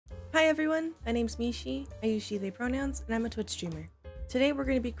Hi everyone, my name's Mishi, I use she, they pronouns, and I'm a Twitch streamer. Today we're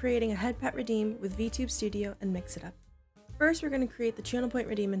going to be creating a Headpat redeem with Vtube Studio and MixItUp. First we're going to create the channel point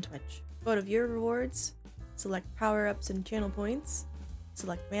redeem in Twitch. Go to Viewer Rewards, select Power-Ups and Channel Points,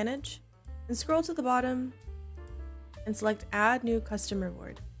 select Manage, and scroll to the bottom and select Add New Custom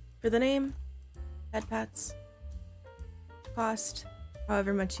Reward. For the name, Headpats, cost,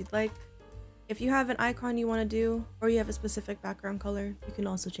 however much you'd like. If you have an icon you want to do, or you have a specific background color, you can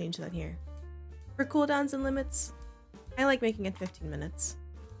also change that here. For cooldowns and limits, I like making it 15 minutes.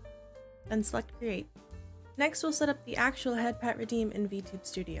 Then select Create. Next we'll set up the actual Headpat redeem in Vtube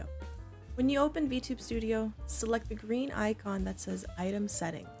Studio. When you open Vtube Studio, select the green icon that says Item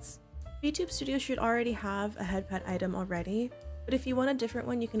Settings. Vtube Studio should already have a Headpat item already, but if you want a different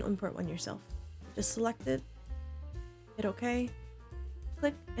one, you can import one yourself. Just select it, hit OK,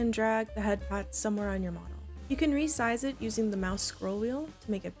 click and drag the Headpat somewhere on your model. You can resize it using the mouse scroll wheel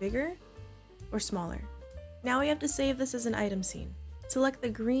to make it bigger or smaller. Now we have to save this as an item scene. Select the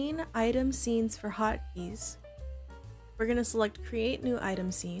green item scenes for hotkeys. We're going to select create new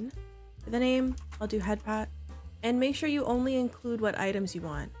item scene. For the name, I'll do Headpat, and make sure you only include what items you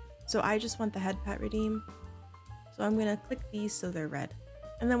want. So I just want the Headpat redeem, so I'm going to click these so they're red.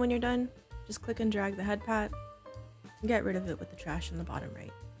 And then when you're done, just click and drag the Headpat and get rid of it with the trash in the bottom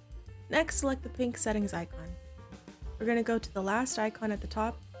right. Next, select the pink settings icon. We're going to go to the last icon at the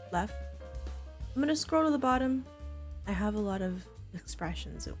top left. I'm going to scroll to the bottom. I have a lot of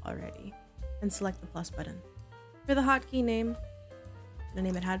expressions already, and select the plus button. For the hotkey name, I'm going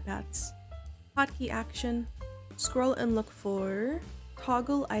to name it Headpats. Hotkey action, scroll and look for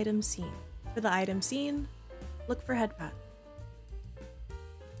toggle item scene. For the item scene, look for Headpat.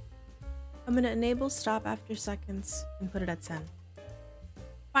 I'm going to enable stop after seconds and put it at 10.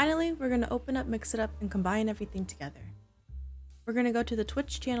 Finally, we're going to open up MixItUp and combine everything together. We're going to go to the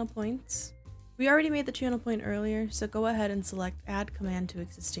Twitch channel points. We already made the channel point earlier, so go ahead and select Add Command to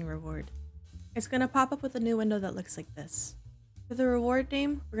Existing Reward. It's going to pop up with a new window that looks like this. For the reward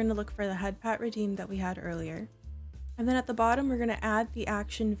name, we're going to look for the Headpat redeem that we had earlier. And then at the bottom, we're going to add the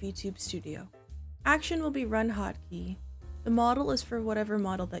action Vtube Studio. Action will be Run hotkey. The model is for whatever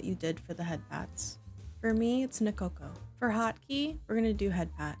model that you did for the Headpats. For me, it's Nikoko. For hotkey, we're going to do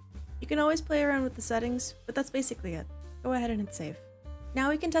Headpat. You can always play around with the settings, but that's basically it. Go ahead and hit save. Now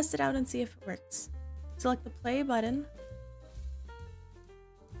we can test it out and see if it works. Select the play button,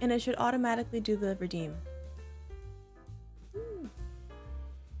 and it should automatically do the redeem.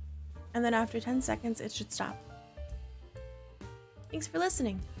 And then after 10 seconds, it should stop. Thanks for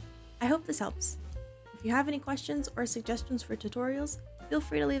listening. I hope this helps. If you have any questions or suggestions for tutorials, feel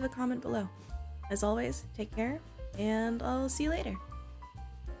free to leave a comment below. As always, take care, and I'll see you later.